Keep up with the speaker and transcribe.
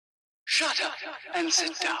Shut up and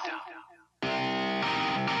sit down.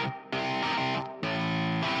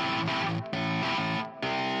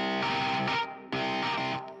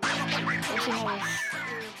 Let's see how this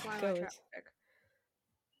Goes. goes.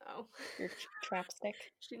 Oh. Your trapstick.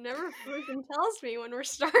 She never freaking tells me when we're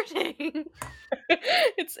starting.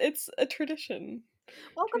 It's a tradition.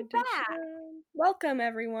 Welcome back. Welcome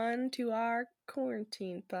everyone to our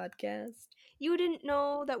quarantine podcast. You didn't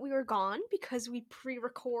know that we were gone because we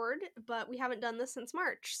pre-record, but we haven't done this since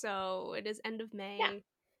March, so it is end of May,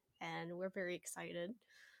 and we're very excited.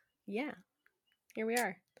 Yeah, here we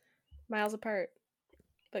are, miles apart,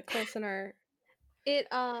 but close in our.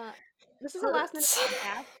 This is a last minute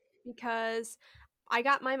podcast because I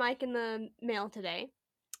got my mic in the mail today.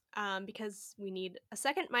 Because we need a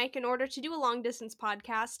second mic in order to do a long distance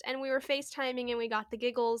podcast, and we were FaceTiming and we got the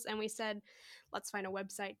giggles and we said, let's find a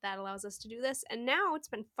website that allows us to do this. And now it's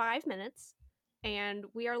been 5 minutes and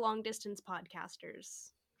we are long distance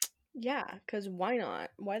podcasters. Yeah, because why not?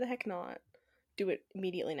 Why the heck not do it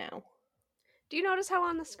immediately now? Do you notice how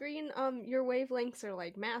on the screen your wavelengths are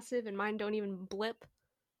like massive and mine don't even blip?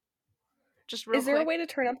 Just real Is there quick. a way to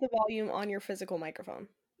turn up the volume on your physical microphone?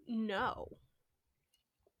 No.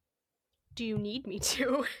 Do you need me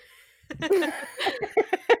to?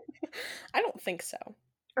 I don't think so.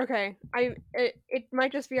 Okay, it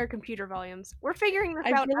might just be our computer volumes. We're figuring this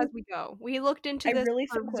out as we go. We looked into this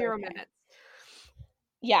for 0 minutes.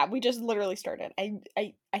 Yeah, we just literally started. I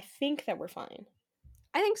think that we're fine.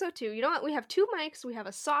 I think so too. You know what? We have 2 mics. We have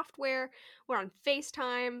a software. We're on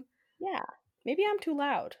FaceTime. Yeah, maybe I'm too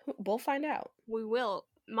loud. We'll find out. We will.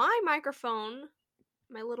 My microphone,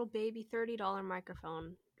 my little baby $30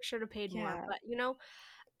 microphone, should have paid more, but you know,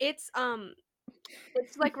 it's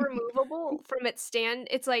like removable from its stand.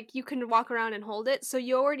 It's like you can walk around and hold it, so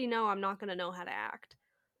you already know I'm not gonna know how to act.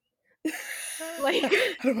 Like,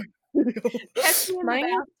 catch me in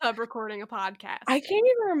the bathtub recording a podcast. I can't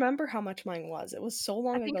even remember how much mine was. It was so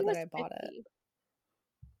long ago that I bought 50. it.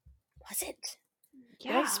 Was it?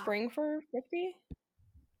 Yeah. Did I spring for 50?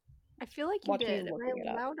 I feel like you did. Am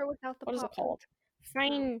I loud or without the What is it called?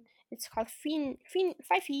 Fine. It's called Fine.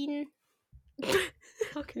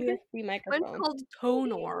 Okay. USB microphone. Mine's called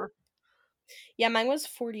Tonor. Yeah, mine was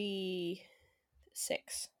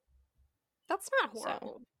 46. That's not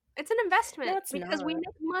horrible. So. It's an investment because we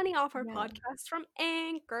make money off our podcast from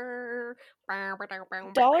Anchor.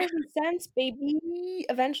 Dollars and cents, baby.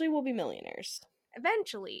 Eventually we'll be millionaires.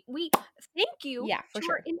 Eventually. We thank you to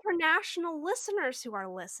our international listeners who are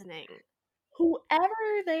listening.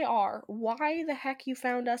 Whoever they are, why the heck you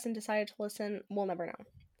found us and decided to listen, we'll never know.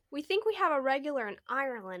 We think we have a regular in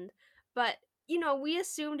Ireland, but you know, we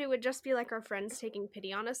assumed it would just be like our friends taking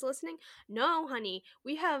pity on us listening. No, honey,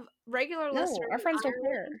 we have regular listeners. Our friends don't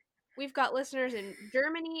care. We've got listeners in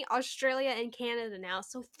Germany, Australia, and Canada now,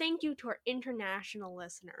 so thank you to our international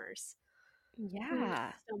listeners.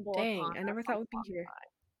 Yeah. Dang, I never thought we'd be here.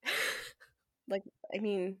 Like, I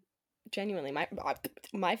mean, genuinely,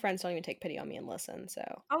 my friends don't even take pity on me and listen, so.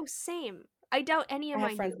 Oh, same. I doubt any of my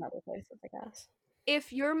mine friends in other places, I guess.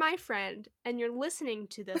 If you're my friend and you're listening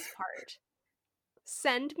to this part,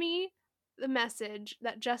 send me the message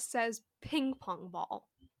that just says ping pong ball.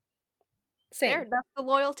 Same. There, that's the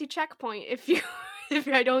loyalty checkpoint. If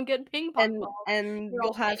I don't get ping pong ball, and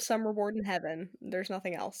you'll have some reward in heaven. There's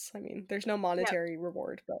nothing else. I mean, there's no monetary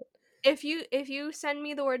reward, but if you send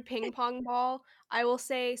me the word ping pong ball, I will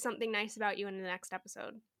say something nice about you in the next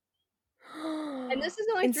episode. And this is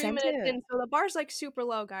only 3 minutes in, so the bar's like super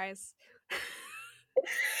low, guys.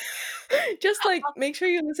 Just like make sure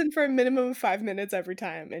you listen for a minimum of 5 minutes every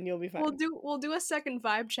time, and you'll be fine. We'll do a second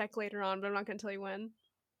vibe check later on, but I'm not gonna tell you when.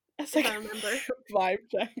 If I remember. Vibe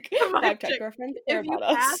check. Vibe check, girlfriend. If you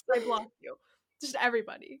pass, I block you. Just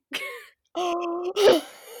everybody.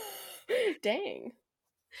 Dang.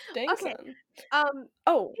 Okay. Son.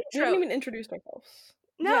 We haven't even introduced ourselves.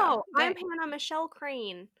 No, yeah, I'm Hannah Michelle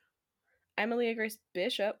Crane. I'm Aaliyah Grace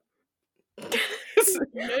Bishop.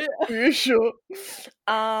 Bishop. We're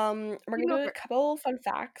gonna do a couple fun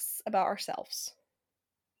facts about ourselves.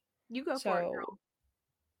 You go for it, girl.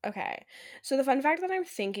 Okay, so the fun fact that I'm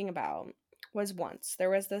thinking about was once there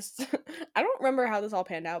was this I don't remember how this all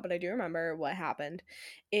panned out, but I do remember what happened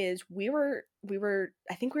is we were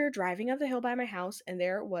I think we were driving up the hill by my house, and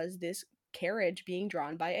there was this carriage being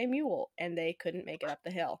drawn by a mule, and they couldn't make it up the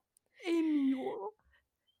hill. A mule.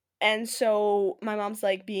 And so my mom's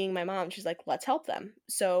like, being my mom, she's like, let's help them.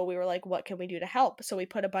 So we were like, what can we do to help? So we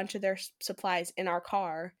put a bunch of their supplies in our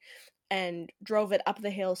car and drove it up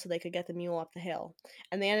the hill so they could get the mule up the hill.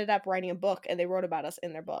 And they ended up writing a book, and they wrote about us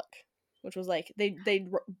in their book. which was like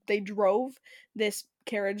they drove this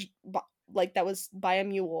carriage like that was by a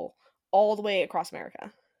mule all the way across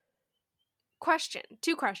America. Question.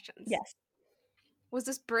 2 questions. Yes. Was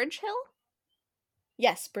this Bridge Hill?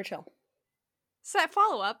 Yes, Bridge Hill. Set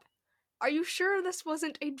follow-up. Are you sure this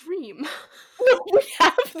wasn't a dream? No, we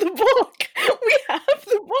have the book. We have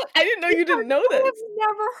the book. I didn't know you didn't know this. I've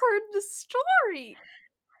never heard the story.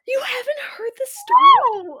 You haven't heard the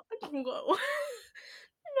story? No. Whoa.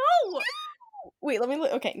 No. Wait, let me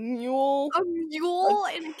look. Okay, mule. A mule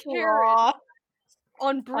and a carriage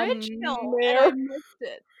on Bridge Hill, and I missed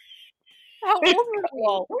it. How old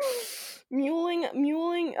were we?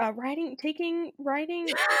 Muling, riding, taking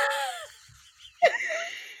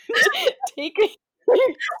taking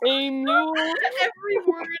a mule. Every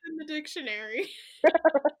word in the dictionary.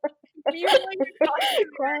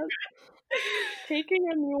 Taking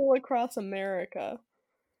a mule across America.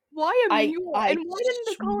 Why a mule? And why didn't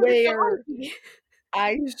they call it a donkey?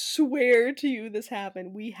 I swear to you this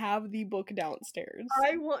happened. We have the book downstairs.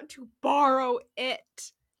 I want to borrow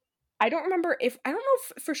it. I don't know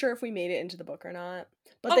for sure if we made it into the book or not.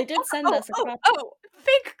 But they did send us a copy.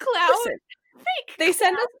 Fake cloud. Listen, they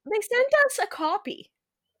sent us a copy.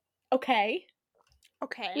 Okay.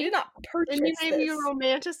 We did not purchase and this. Maybe you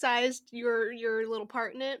romanticized your little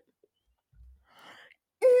part in it.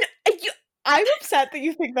 I'm upset that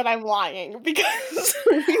you think that I'm lying because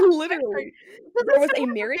we literally there was a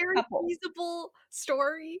married couple. Feasible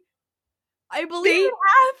story. I believe it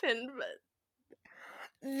happened, but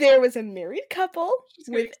there was a married couple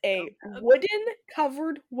with a wooden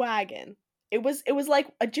covered wagon. It was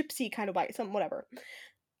like a gypsy kind of wagon, something whatever.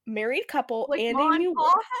 Married couple like and Ma a mule.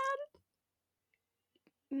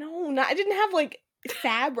 No, I didn't have like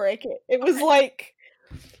fabric. It was like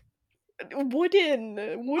wooden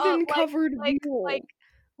covered mule.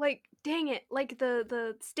 Like dang it, like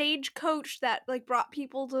the stagecoach that like brought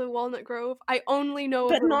people to Walnut Grove. I only know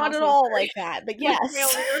but not at all like that. But yes.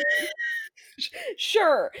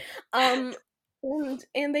 Sure. And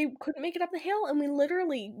they couldn't make it up the hill, and we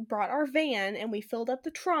literally brought our van and we filled up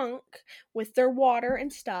the trunk with their water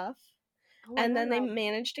and stuff. And then they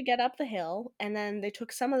managed to get up the hill, and then they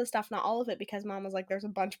took some of the stuff, not all of it, because Mom was like, there's a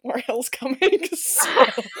bunch more hills coming. So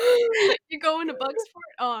you going to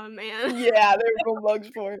Bugsport? Oh man. Yeah, they were going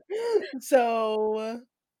Bugsport. So,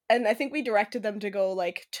 and I think we directed them to go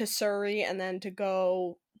like to Surrey, and then to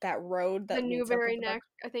go that road that the Newbury Neck.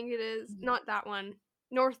 I think it is not that one.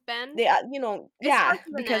 North Bend. Yeah,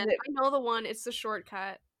 because I know the one. It's the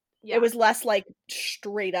shortcut. Yeah, it was less like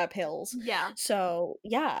straight up hills. Yeah. So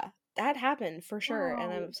yeah. That happened for sure,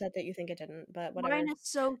 and I'm upset that you think it didn't, but whatever. Mine is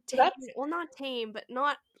so tame. Well, not tame, but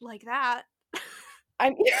not like that.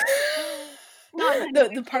 I mean,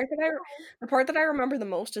 the part that I remember the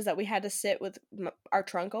most is that we had to sit with our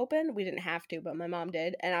trunk open. We didn't have to, but my mom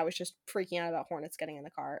did, and I was just freaking out about hornets getting in the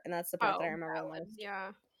car, and that's the part that I remember the most.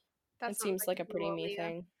 Yeah, that seems like a pretty me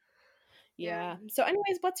thing. Yeah. So,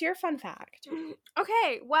 anyways, what's your fun fact?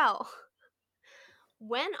 Okay, well,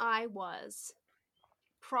 when I was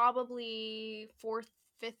probably 4th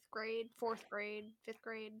grade, 5th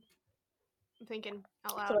grade. I'm thinking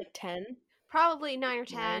out loud. So like 10? Probably 9 or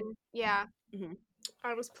 10. 9. Yeah. Mm-hmm.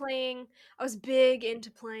 I was big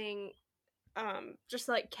into playing just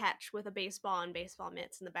like catch with a baseball and baseball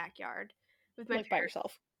mitts in the backyard with my parents. By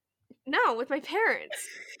yourself? No, with my parents.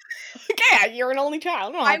 Okay, you're an only child. I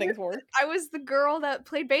don't know how things work. I was the girl that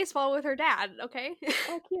played baseball with her dad, okay?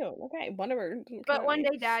 Oh, cute. Okay, whatever. But one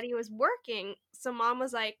day Daddy was working, so Mom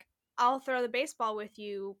was like, I'll throw the baseball with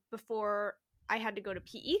you before I had to go to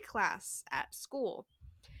PE class at school.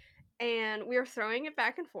 And we were throwing it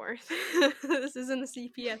back and forth. This is in the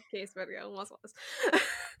CPS case, but it almost was.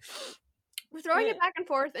 We're throwing it back and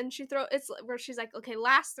forth, and she's like, okay,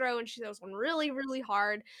 last throw, and she throws one really, really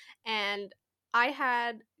hard. And I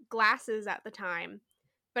had glasses at the time,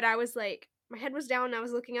 but I was like, my head was down, and I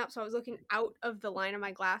was looking up, so I was looking out of the line of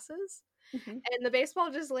my glasses. Mm-hmm. And the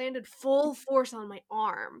baseball just landed full force on my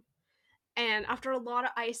arm. And after a lot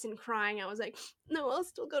of ice and crying, I was like, no, I'll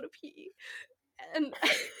still go to PE. And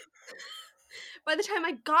by the time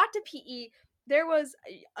I got to PE, there was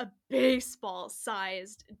a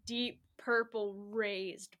baseball-sized, deep purple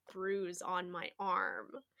raised bruise on my arm.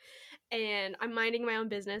 And I'm minding my own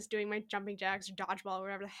business, doing my jumping jacks or dodgeball or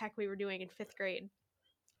whatever the heck we were doing in 5th grade.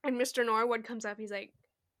 And Mr. Norwood comes up, he's like,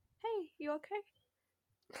 hey, you okay?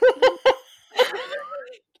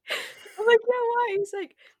 I'm like, yeah, why? He's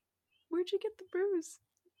like, where'd you get the bruise?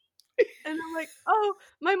 And I'm like, oh,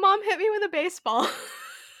 my mom hit me with a baseball. And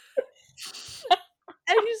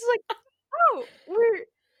he's like, oh,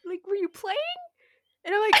 were you playing?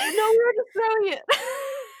 And I'm like, no, we were just throwing it.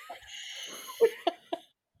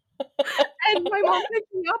 And my mom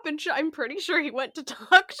picked me up, and I'm pretty sure he went to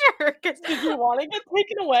talk to her because Did you want to get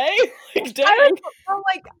taken away? Like, dang. I don't know, well,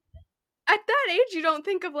 like at that age, you don't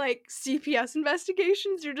think of like CPS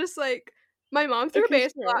investigations. You're just like, my mom threw a Okay,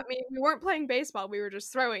 baseball sure. at me. We weren't playing baseball. We were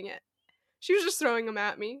just throwing it. She was just throwing them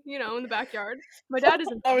at me, you know, in the backyard. My dad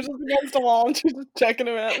isn't. I was just against the wall and she was just checking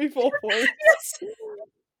him at me full force. Yes.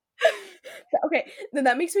 Okay, then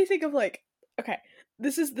that makes me think of like, okay,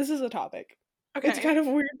 this is a topic. Okay. It's kind of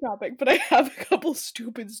a weird topic, but I have a couple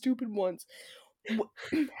stupid ones.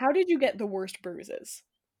 How did you get the worst bruises?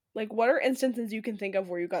 Like, what are instances you can think of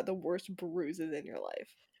where you got the worst bruises in your life?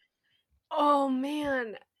 Oh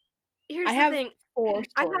man. Here's I the have thing. 4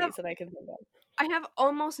 I stories have that I can think of. I have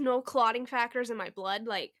almost no clotting factors in my blood.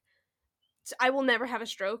 Like, I will never have a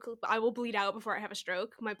stroke. I will bleed out before I have a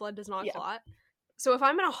stroke. My blood does not Yeah. clot. So if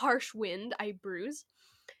I'm in a harsh wind, I bruise.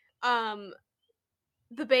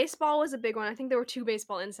 The baseball was a big one. I think there were 2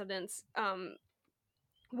 baseball incidents.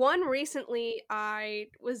 One recently, I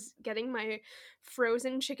was getting my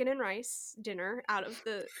frozen chicken and rice dinner out of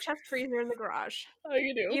the chest freezer in the garage. How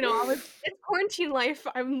you do? You know, it's quarantine life.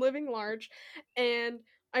 I'm living large, and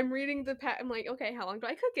I'm reading the I'm like, okay, how long do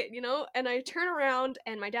I cook it? You know, and I turn around,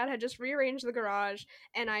 and my dad had just rearranged the garage,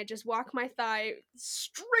 and I just walk my thigh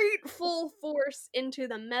straight full force into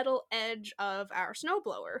the metal edge of our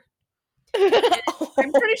snowblower.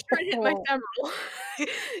 I'm pretty sure it hit my femoral.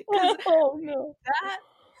 Because Oh no. that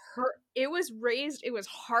hurt. It was raised, it was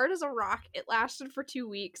hard as a rock. It lasted for 2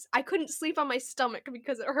 weeks. I couldn't sleep on my stomach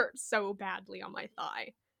because it hurt so badly on my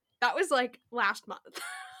thigh. That was like last month.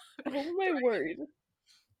 Oh my word.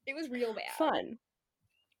 It was real bad. Fun.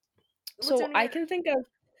 What's So on I your- can think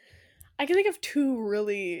of 2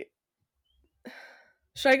 really.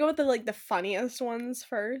 Should I go with the funniest ones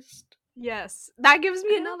first? Yes. That gives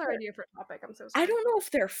me I don't another know. idea for a topic. I'm so sorry. I don't know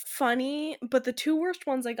if they're funny, but the 2 worst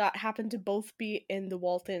ones I got happened to both be in the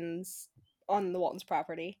Waltons on the Waltons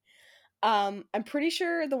property. I'm pretty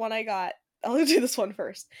sure the one I got. I'll do this one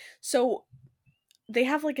first. So they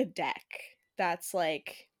have like a deck that's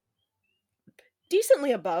like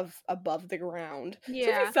decently above the ground. So if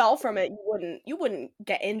Yeah. you fell from it, you wouldn't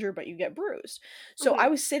get injured, but you get bruised. So I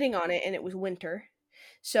Mhm. was sitting on it and it was winter.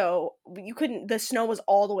 So you couldn't the snow was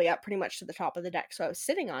all the way up pretty much to the top of the deck. So I was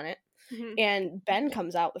sitting on it Mhm. and Ben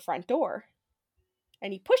comes out the front door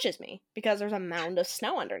and he pushes me because there's a mound of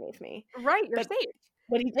snow underneath me. Right, you're But safe.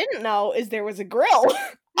 what he didn't know is there was a grill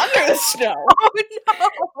under the snow. Oh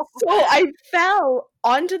no. So I fell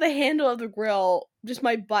onto the handle of the grill, just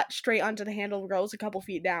my butt straight onto the handle of the grill. It was a couple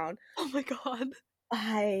feet down. Oh my god.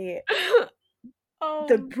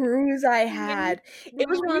 The bruise I had, it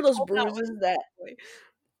was one of those told that was bruises that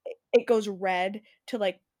it goes red to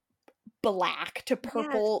like black to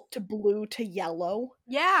purple to blue to yellow.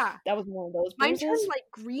 Yeah. That was one of those Mine bruises. turned like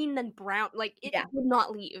green then brown. Like it Yeah. would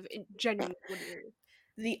not leave. It genuinely wouldn't leave.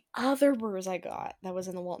 The other bruise I got that was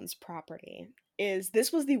in the Waltons property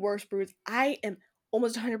this was the worst bruise. I am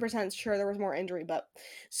almost 100% sure there was more injury, but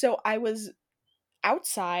so I was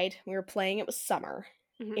outside, we were playing, it was summer,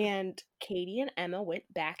 Mhm. and Katie and Emma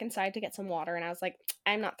went back inside to get some water, and I was like,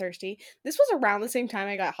 I'm not thirsty. This was around the same time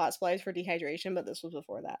I got hospitalized for dehydration, but this was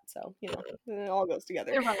before that, so, you know, it all goes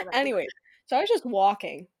together. Irrelevant. Anyway, so I was just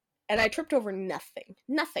walking, and I tripped over nothing.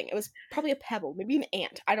 It was probably a pebble, maybe an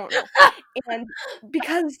ant, I don't know. And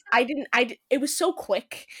because it was so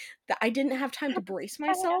quick that I didn't have time to brace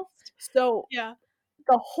myself, so Yeah.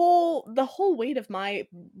 the whole weight of my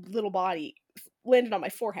little body landed on my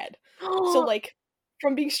forehead. So like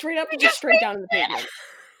from being straight up to just straight down in the pavement.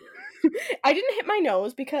 I didn't hit my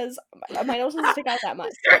nose because my nose doesn't stick out that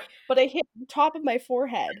much, but I hit the top of my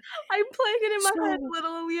forehead. I'm playing it in my head, So-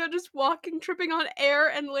 little Aaliyah just walking, tripping on air,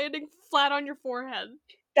 and landing flat on your forehead.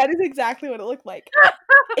 That is exactly what it looked like.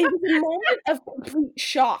 It was a moment of complete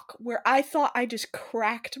shock where I thought I just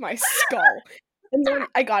cracked my skull. And then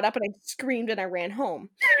I got up and I screamed and I ran home.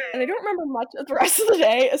 And I don't remember much of the rest of the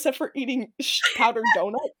day except for eating powdered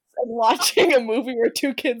donuts and watching a movie where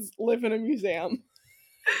 2 kids live in a museum.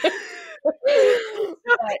 But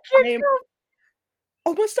I am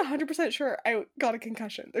almost 100% sure I got a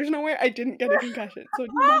concussion. There's no way I didn't get a concussion. So it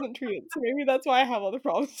just wasn't treated. So maybe that's why I have all the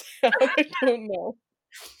problems I have. I don't know.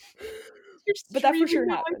 But that for sure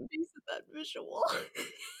happened. My face at that visual.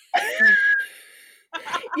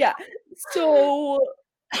 Yeah. So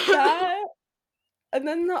that, and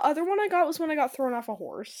then the other one I got was when I got thrown off a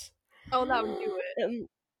horse. Oh, that would do it.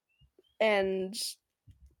 And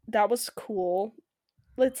that was cool.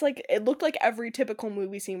 It's like it looked like every typical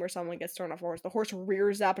movie scene where someone gets thrown off a horse. The horse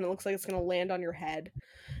rears up and it looks like it's gonna land on your head.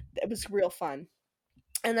 It was real fun.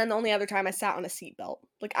 And then the only other time I sat on a seatbelt.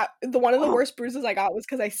 Like, one of the worst bruises I got was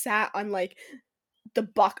because I sat on, like, the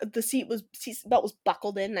seatbelt was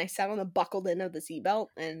buckled in, and I sat on the buckled in of the seatbelt,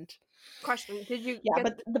 and... Question, did you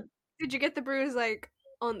did you get the bruise, like,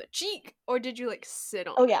 on the cheek, or did you, like, sit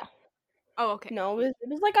on Oh, it? yeah. Oh, okay. No, it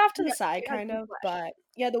was, like, off to the Yeah, side, it had kind some of, but,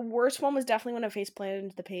 yeah, the worst one was definitely when I face planted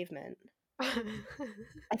into the pavement. flesh.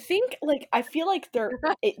 I think, like, I feel like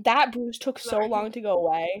that bruise took so Sorry. long to go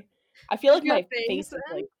away. I feel like Did you have my face bangs is,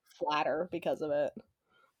 then? like, flatter because of it,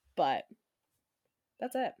 but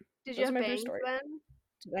that's it. Did you Those are have my bruise bangs stories.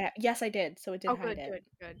 then? Yes, I did, so it did Oh, hide good, it. good,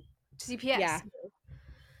 good. CPS. Yeah.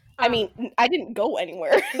 I mean, I didn't go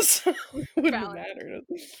anywhere, so it wouldn't have valid. mattered.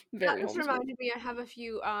 That Very just homeschooled. reminded me, I have a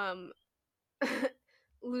few,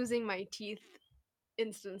 losing my teeth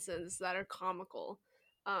instances that are comical.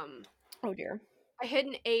 Oh, dear. I hit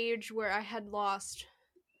an age where I had lost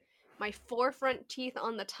my 4 front teeth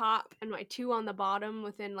on the top and my 2 on the bottom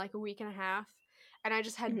within, like, a week and a half, and I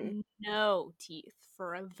just had Mhm. no teeth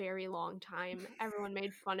for a very long time. Everyone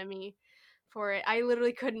made fun of me for it. I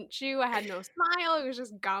literally couldn't chew, I had no smile, it was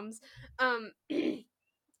just gums.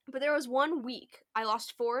 But there was 1 week, I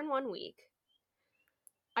lost 4 in 1 week.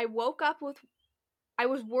 I woke up with I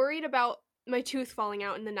was worried about my tooth falling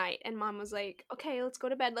out in the night, and mom was like, "Okay, let's go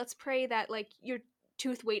to bed. Let's pray that, like, your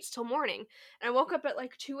tooth waits till morning." And I woke up at,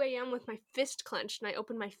 like, 2 a.m. with my fist clenched, and I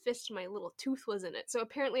opened my fist and my little tooth was in it. So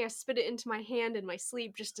apparently I spit it into my hand in my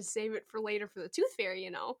sleep just to save it for later for the tooth fairy, you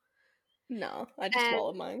know? No, I just And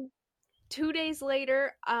swallowed mine. 2 days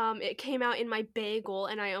later, it came out in my bagel,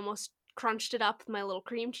 and I almost crunched it up with my little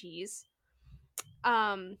cream cheese.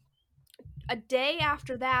 A day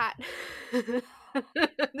after that, it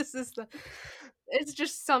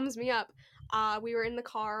just sums me up. We were in the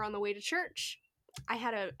car on the way to church. I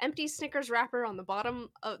had an empty Snickers wrapper on the bottom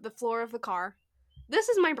of the floor of the car. This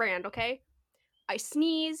is my brand, okay? I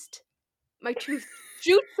sneezed, my tooth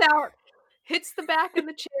shoots out, hits the back of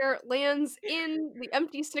the chair, lands in the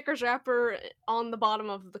empty Snickers wrapper on the bottom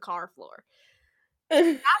of the car floor.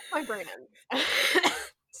 That's my brand.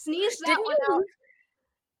 Sneezed that Didn't one you out. lose,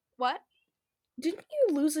 What? didn't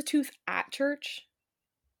you lose a tooth at church?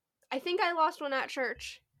 I think I lost one at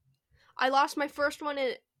church. I lost my first one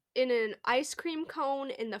in an ice cream cone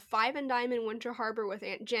in the Five and Dime in Winter Harbor with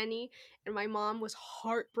Aunt Jenny, and my mom was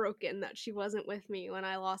heartbroken that she wasn't with me when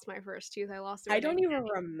I lost my first tooth. I lost it I with don't Aunt even Jenny.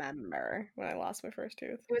 remember when I lost my first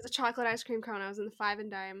tooth. It was a chocolate ice cream cone. I was in the Five and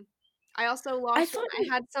Dime. I also I lost one. thought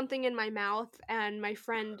I had something in my mouth, and my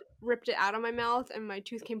friend ripped it out of my mouth, and my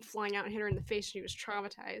tooth came flying out and hit her in the face. She was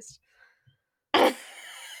traumatized.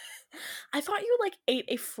 I thought you, like, ate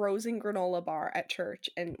a frozen granola bar at church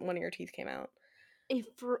and one of your teeth came out.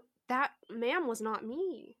 That, ma'am, was not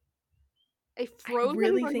me. A I frozen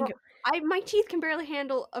really granola. think My teeth can barely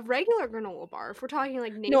handle a regular granola bar. If we're talking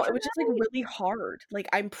like no, nature, it was just, like, really hard. Like,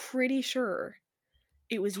 I'm pretty sure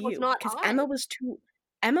it was was you not because I. Emma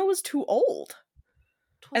was too old,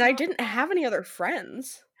 'Twas and I not didn't have any other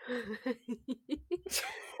friends. I.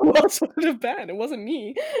 Who else would it have been? It wasn't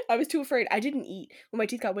me. I was too afraid. I didn't eat. When my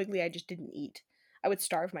teeth got wiggly, I just didn't eat. I would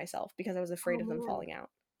starve myself because I was afraid Oh of them man, falling out.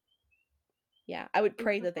 Yeah, I would I'm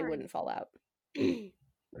pray so that they sorry. wouldn't fall out.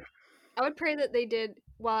 I would pray that they did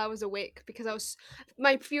while I was awake because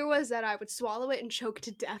my fear was that I would swallow it and choke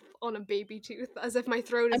to death on a baby tooth, as if my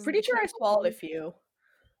throat I'm is pretty sure I swallowed a choking. few,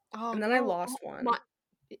 and Oh, then I lost one.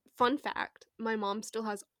 fun fact: my mom still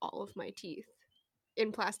has all of my teeth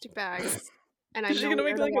in plastic bags, and I Is she know gonna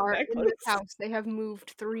make, where like, they a are in this necklace? house. They have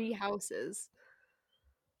moved 3 houses.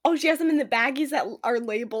 Oh, she has them in the baggies that are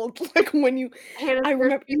labeled, like, when you Hannah I Square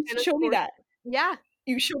remember you Teeth, Hannah showed me Square. that. Yeah,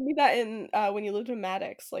 You showed me that in, when you lived in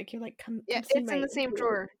Maddox, like, you're like, "Come yeah, see it's in my the same beautiful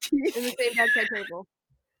drawer, in the teeth." same bedside table.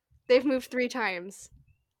 They've moved 3 times.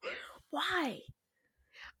 Why?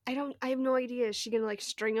 I have no idea. Is she gonna, like,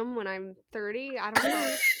 string them when I'm 30? I don't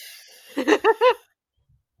know.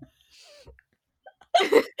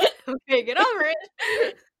 Okay, get over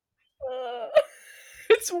it. Uh,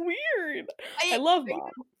 it's weird. I love mom,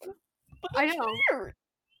 but I it's know. weird.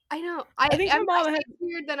 I know. I think my I mom say had it's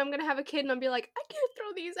weird that I'm gonna have a kid and I'll be like, I can't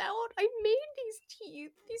throw these out. I made these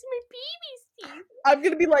teeth. These are my baby's teeth. I'm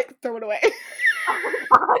gonna be like, "Throw it away." Oh my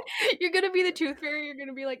god. You're gonna be the tooth fairy. You're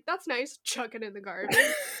gonna be like, that's nice. Chuck it in the garbage.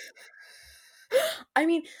 I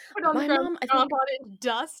mean, Put it on the my ground. mom, Stomp on it in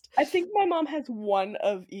dust. I think my mom has one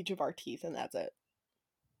of each of our teeth, and that's it.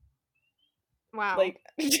 Wow. Like,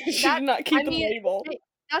 she That did not I keep a mean, label.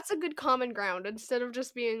 that's a good common ground. Instead of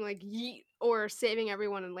just being like yeet or saving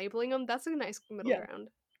everyone and labeling them, that's a nice middle Yeah. ground.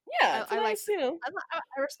 Yeah, it's a I like nice, that.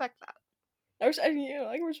 I respect that. I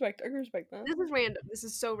can respect that. This is random. This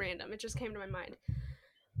is so random. It just came to my mind.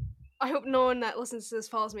 I hope no one that listens to this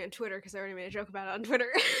follows me on Twitter because I already made a joke about it on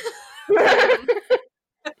Twitter.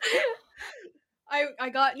 I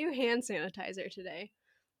got new hand sanitizer today,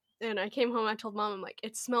 and I came home. I told Mom, I'm like,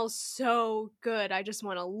 it smells so good. I just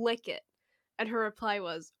want to lick it. And her reply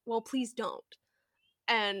was, "Well, please don't."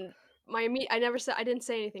 And I didn't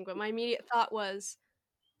say anything, but my immediate thought was,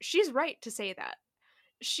 she's right to say that.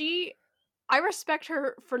 I respect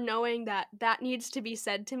her for knowing that that needs to be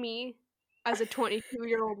said to me as a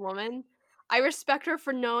 22-year-old woman. I respect her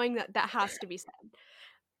for knowing that that has to be said.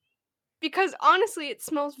 Because honestly, it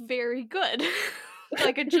smells very good.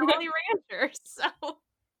 Like a Jolly Rancher, so.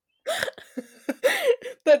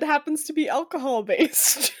 That happens to be alcohol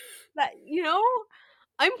based. That,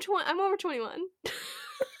 I'm over 21.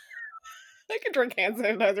 I could drink hand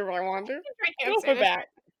sanitizer if I want to. Drink hand Go for that.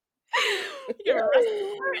 You're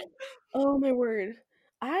arrested for it. Oh my word.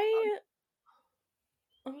 I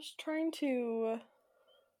was trying to.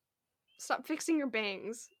 Stop fixing your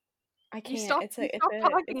bangs. I You can't. stop It's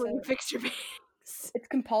talking when you fix your bangs. It's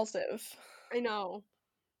compulsive. I know.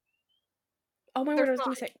 Oh my They're word, I was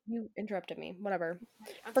gonna fine. say, you interrupted me. Whatever.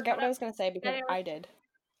 I'm Forget what sorry. I was gonna say because I did.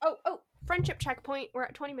 Oh, friendship checkpoint. We're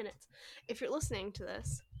at 20 minutes. If you're listening to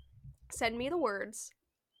this, send me the words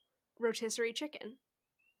rotisserie chicken.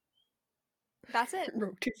 That's it.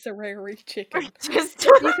 Rotisserie chicken.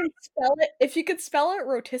 If you could spell it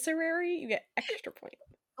rotisserie, you get extra point.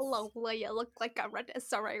 Hello, you look like a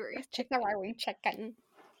rotisserie Chicken.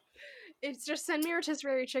 It's just send me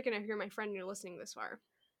rotisserie chicken if you're my friend and you're listening this far.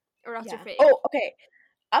 Or else you're fake. Oh, okay.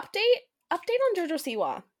 Update on JoJo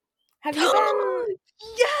Siwa. Have you been?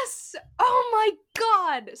 Yes! Oh my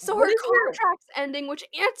god! So What her is your- contract's ending, which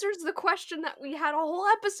answers the question that we had a whole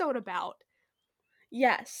episode about.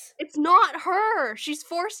 Yes. It's not her! She's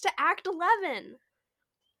forced to act 11.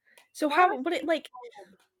 So Why how am I would it so like?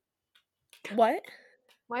 enthralled? What?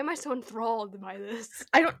 Why am I so enthralled by this?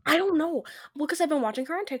 I don't know. Well, because I've been watching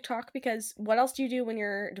her on TikTok. Because what else do you do when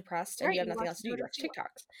you're depressed and Right, you have you nothing watch else to do? You JoJo watch Siwa.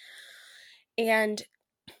 TikToks. And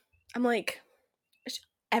I'm like,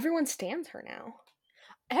 everyone stands her now.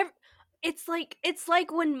 It's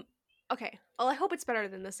like when. Okay, well, I hope it's better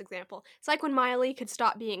than this example. It's like when Miley could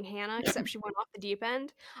stop being Hannah, except she went off the deep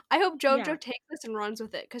end. I hope JoJo Yeah. takes this and runs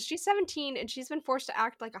with it, because she's 17 and she's been forced to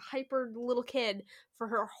act like a hyper little kid for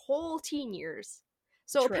her whole teen years.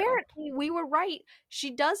 So True. apparently we were right.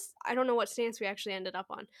 She does. I don't know what stance we actually ended up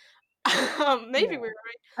on. Maybe we were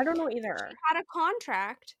right. I don't know either. She had a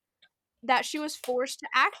contract that she was forced to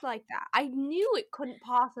act like that. I knew it couldn't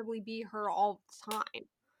possibly be her all the time.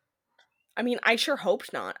 I mean, I sure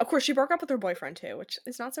hoped not. Of course, she broke up with her boyfriend too, which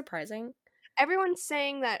is not surprising. Everyone's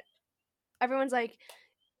saying that. Everyone's like,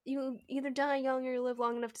 you either die young or you live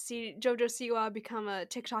long enough to see JoJo Siwa become a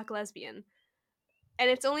TikTok lesbian. And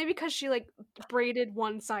it's only because she like braided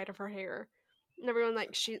one side of her hair. And everyone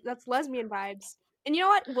like that's lesbian vibes. And you know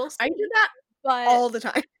what? We'll see. I do that But all the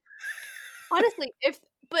time. honestly, if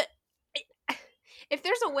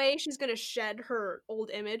there's a way she's gonna shed her old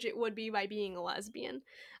image, it would be by being a lesbian.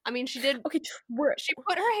 I mean, she did. Okay, She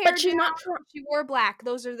put her hair but she's down. not. She wore black.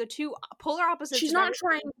 Those are the two polar opposites. She's of not everything.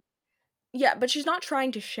 trying. Yeah, but she's not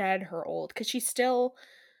trying to shed her old because she still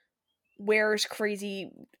wears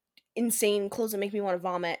crazy, insane clothes that make me want to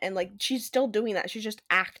vomit, and like she's still doing that. She's just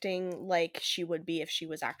acting like she would be if she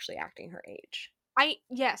was actually acting her age.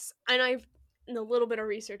 Yes, and I've in a little bit of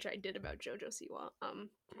research I did about JoJo Siwa.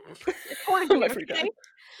 My free time.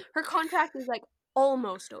 Her contract is like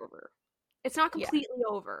almost over. It's not Yeah. completely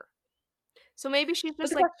over. So maybe she's But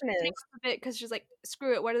just the like question is, takes a bit because she's like,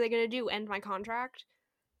 screw it. What are they gonna do? End my contract?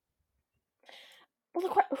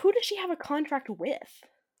 well, who does she have a contract with?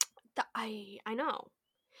 I know,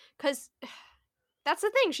 because that's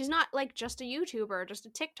the thing. She's not like just a YouTuber, just a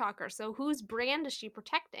TikToker. So whose brand is she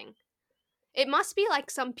protecting? It must be like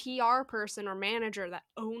some PR person or manager that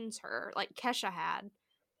owns her, like Kesha had.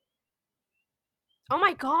 Oh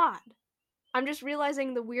my god. I'm just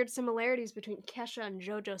realizing the weird similarities between Kesha and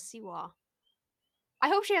JoJo Siwa. I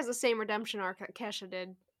hope she has the same redemption arc that Kesha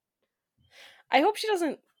did. I hope she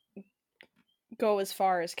doesn't go as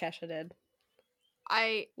far as Kesha did.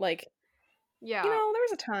 Yeah. You know, there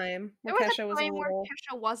was a time where Kesha was a little... where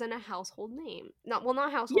Kesha wasn't a household name. Not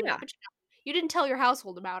household name, but you didn't tell your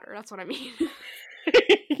household about her. That's what I mean.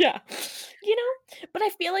 Yeah. You know, but I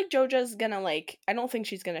feel like JoJo's gonna like, I don't think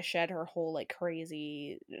she's gonna shed her whole like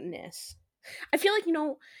craziness. I feel like, you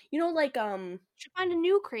know, like she'll find a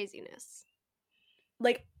new craziness.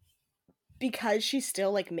 Like, because she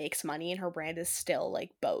still like makes money and her brand is still like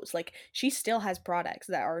Bose. Like, she still has products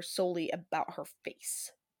that are solely about her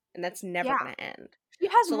face. And that's never gonna end. She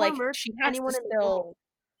has so more like merch she than has anyone to in the world.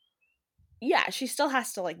 yeah, she still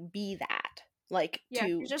has to like be that, like Yeah,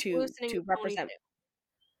 she's just to loosening to the represent. ponytail.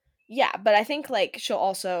 Yeah, but I think like she'll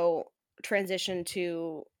also transition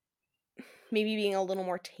to maybe being a little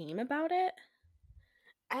more tame about it.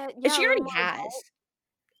 And Yeah, a she little already more has. adult.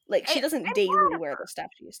 Like she doesn't I'm daily proud of wear her. the stuff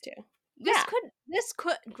she used to. This Yeah. could this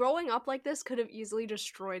could growing up like this could have easily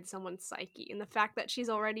destroyed someone's psyche, and the fact that she's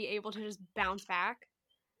already able to just bounce back,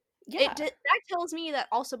 Yeah. that tells me that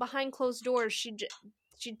also behind closed doors she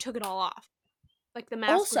took it all off, like the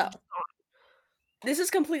mask was Also, just gone. this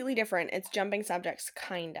is completely different. It's jumping subjects,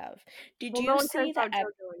 kind of. Did Well, no you one cares see about that?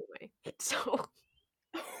 JoJo anyway, so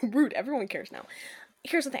Rude. Everyone cares now.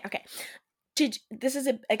 Here's the thing. Okay. This is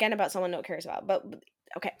again about someone no one cares about, but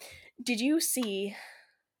okay. Did you see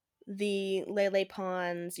the Lele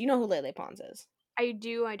Pons? You know who Lele Pons is? I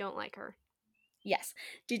do. I don't like her. Yes.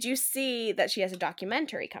 Did you see that she has a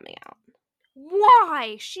documentary coming out?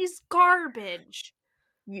 Why? She's garbage.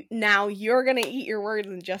 Now you're gonna eat your words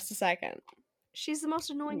in just a second. She's the most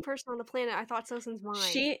annoying person on the planet. I thought so since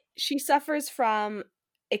mine. She suffers from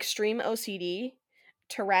extreme OCD,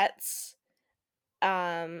 Tourette's,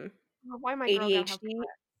 um, Why my girl gotta have ADHD,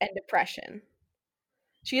 and depression.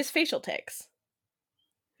 She has facial tics.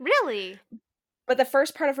 really? But the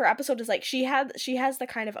first part of her episode is like she has the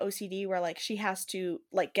kind of OCD where like she has to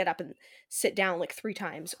like get up and sit down like 3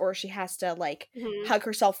 times, or she has to like Mhm. hug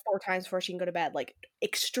herself 4 times before she can go to bed, like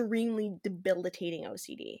extremely debilitating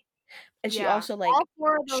OCD. And she Yeah, also like all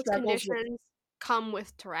 4 of those struggles with conditions come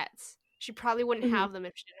with Tourette's. She probably wouldn't Mhm. have them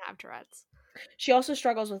if she didn't have Tourette's. She also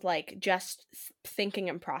struggles with like just thinking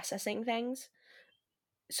and processing things.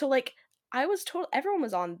 So like I was told everyone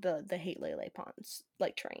was on the hate Lele Pons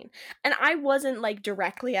like train, and I wasn't like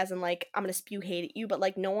directly as in like I'm gonna spew hate at you, but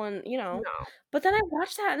like no one, you know. No. But then I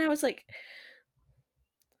watched that and I was like,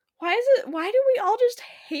 why do we all just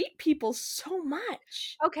hate people so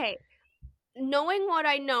much? Okay, knowing what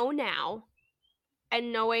I know now,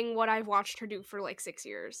 and knowing what I've watched her do for, like, 6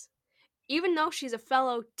 years, even though she's a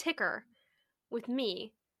fellow ticker with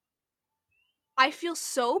me, I feel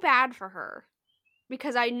so bad for her,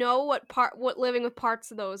 because I know what living with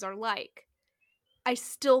parts of those are like. I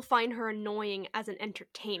still find her annoying as an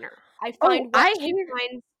entertainer. I Oh, find what I she hate.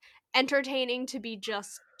 finds entertaining to be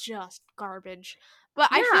just garbage. But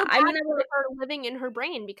I Yeah, feel I bad mean, for her living in her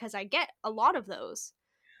brain because I get a lot of those.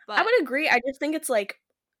 I But would agree. I just think it's like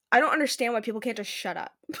I don't understand why people can't just shut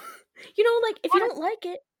up. You know, like if you don't honestly, like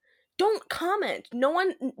it, don't comment. No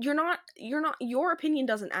one you're not your opinion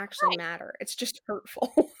doesn't actually right. matter. It's just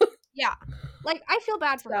hurtful. Yeah. Like I feel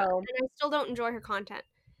bad for her So, and I still don't enjoy her content.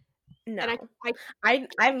 no. And I I've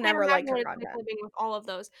can't never imagine liked her what it's like content. living with all of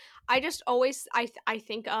those. I just always I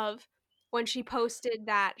think of when she posted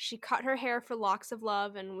that she cut her hair for Locks of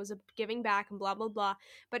Love and was giving back and blah blah blah,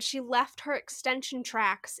 but she left her extension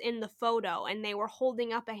tracks in the photo and they were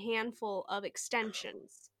holding up a handful of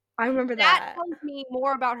extensions. I remember That that. tells me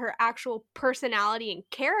more about her actual personality and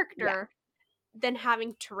Yeah. character than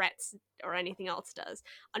having Tourette's or anything else does.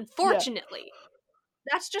 Yeah. Unfortunately,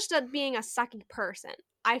 that's just being a sucky person.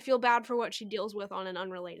 I feel bad for what she deals with on an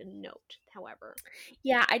unrelated note, however.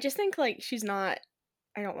 Yeah, I just think like she's not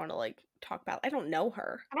I don't want to like talk about I don't know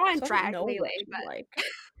her. I don't want So to I don't drag know Lele, what she's but like.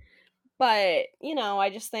 But, you know, I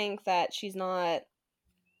just think that she's not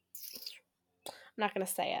I'm not going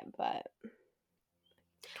to say it, but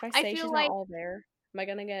can I I say feel she's not like, all there? Am I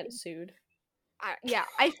going to get sued? yeah,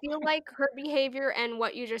 I feel like her behavior and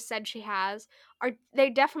what you just said she has they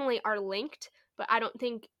definitely are linked, but I don't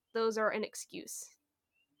think those are an excuse.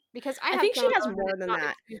 Because I I have think she JoJo has and more it's than not an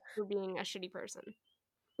that. excuse for being a shitty person.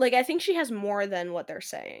 Like I think she has more than what they're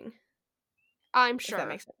saying, I'm if that sure.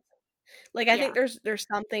 makes sense. Like I think Yeah. there's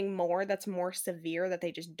something more that's more severe that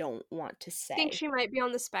they just don't want to I think say. she might be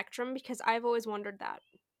on the spectrum because I've always wondered that.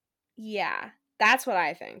 Yeah, that's what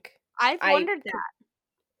I think. I've I wondered could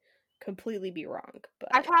that. completely be wrong,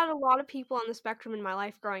 I've but had a lot of people on the spectrum in my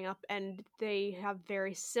life growing up, and they have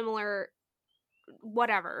very similar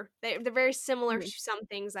whatever. They're very similar Mhm. to some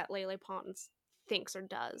things that Lele Pons thinks or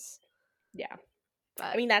does. Yeah. I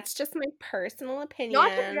But mean, that's just my personal not to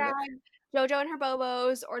opinion. drag JoJo and her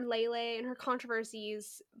bobos or Lele and her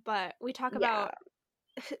controversies, but we talk Yeah. about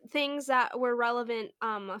things that were relevant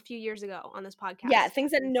a few years ago on this Yeah, podcast.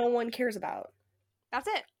 things that no one cares about. That's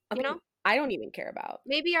it. I You mean, know? I don't even care about.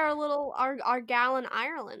 Maybe our gal in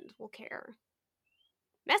Ireland will care.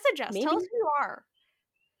 Message us. Tell Maybe us who you are.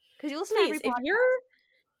 Because you listen to every please, podcast.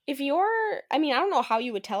 if you're I mean, I don't know how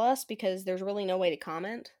you would tell us because there's really no way to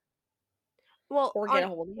comment Well, or get on a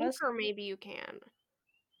hold of us. Anchor maybe you can.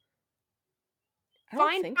 I don't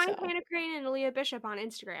Find think so. Hannah Crane and Aaliyah Bishop on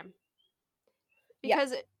Instagram.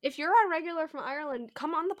 Because if you're a regular from Ireland,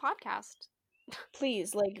 come on the podcast.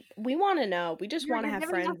 Please, like, we want to know. We just want to You're have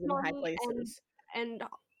giving us friends in high money places. and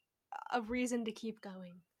a reason to keep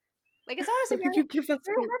going. Like, it's honestly You give us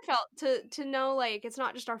very hope. heartfelt to know, like, it's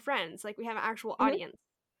not just our friends. Like, we have an actual Mhm. audience.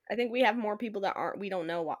 I think we have more people that we don't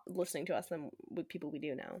know listening to us than with people we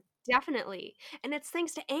do know. Definitely. And it's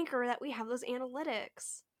thanks to Anchor that we have those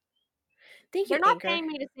analytics. Thank you, They're not Anchor. paying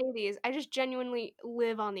me to say these. I just genuinely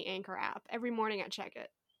live on the Anchor app. Every morning I check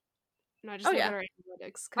it. And I just look at our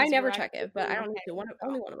analytics. I 'cause never we're check it, actually but I doing don't need okay. to.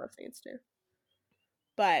 Only one of us needs to.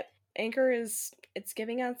 But Anchor it's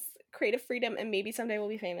giving us creative freedom, and maybe someday we'll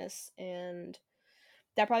be famous, and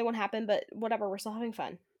that probably won't happen, but whatever, we're still having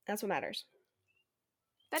fun. That's what matters.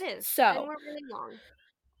 That is. So, and we're really long.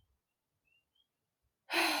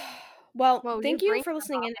 well, Whoa, thank your you for brain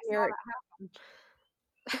listening in. turned off. I saw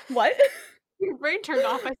that happen. What? Your brain turned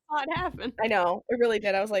off. I saw it happen. I know, it really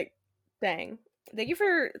did. I was like, dang. Thank you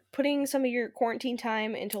for putting some of your quarantine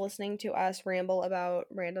time into listening to us ramble about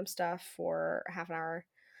random stuff for half an hour.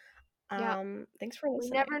 Yeah. Thanks for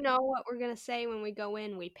listening. We never know what we're going to say when we go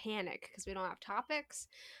in. We panic because we don't have topics.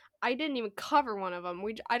 I didn't even cover one of them.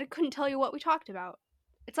 I couldn't tell you what we talked about.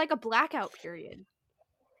 It's like a blackout period.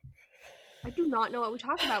 I do not know what we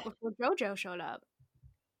talked about before JoJo showed up.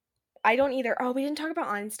 I don't either. Oh, we didn't talk about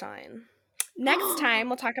Einstein. Next time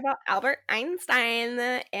we'll talk about Albert Einstein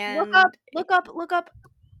and look up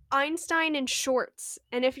Einstein in shorts.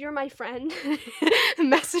 And if you're my friend,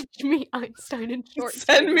 message me Einstein in shorts.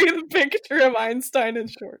 Send me the picture of Einstein in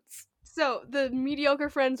shorts. So the mediocre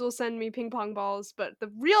friends will send me ping pong balls, but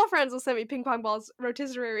the real friends will send me ping pong balls,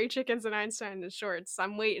 rotisserie chickens, and Einstein in shorts.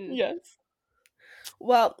 I'm waiting. Yes.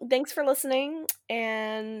 Well, thanks for listening,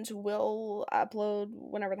 and we'll upload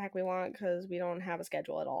whenever the heck we want because we don't have a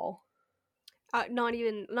schedule at all. Not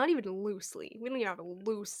even loosely. We don't even have a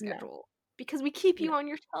loose schedule because we keep you on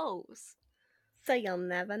your toes. So you'll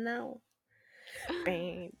never know.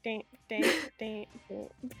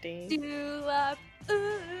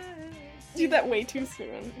 Do that way too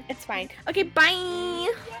soon. It's fine. Okay,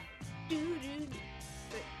 bye.